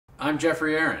I'm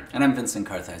Geoffrey Arend. And I'm Vincent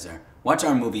Kartheiser. Watch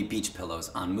our movie Beach Pillows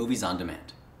on Movies on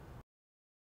Demand.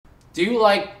 Do you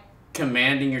like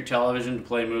commanding your television to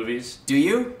play movies? Do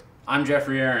you? I'm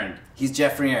Geoffrey Arend. He's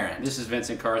Geoffrey Arend. This is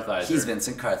Vincent Kartheiser. He's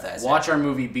Vincent Kartheiser. Watch our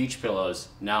movie Beach Pillows,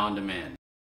 now on demand.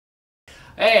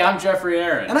 Hey, I'm Geoffrey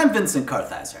Arend. And I'm Vincent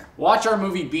Kartheiser. Watch our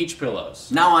movie Beach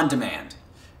Pillows. Now on demand.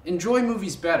 Enjoy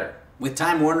movies better. With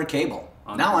Time Warner Cable.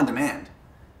 Now on demand.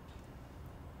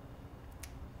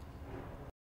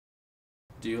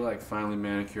 Do you like finely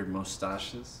manicured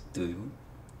mustaches? Do you?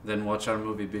 Then watch our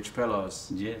movie Beach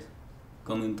Pillows. Yes.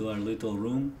 Come into our little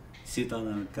room, sit on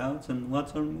our couch and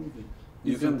watch our movie.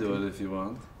 You can do it if you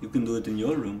want. You can do it in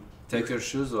your room. Take your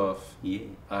shoes off. Yeah.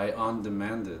 I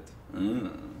on-demand it.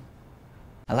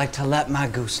 I like to let my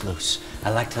goose loose. I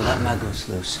like to let my goose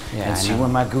loose. Yeah, and I see know. where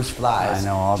my goose flies. I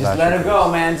know all Just about let your her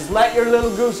go, man. Just let your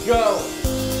little goose go.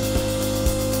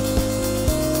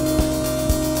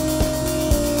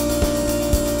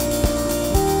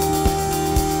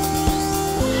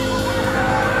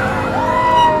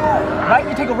 Right?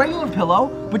 You take a regular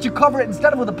pillow, but you cover it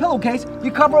instead of with a pillowcase,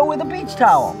 you cover it with a beach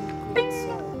towel.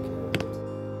 Bing!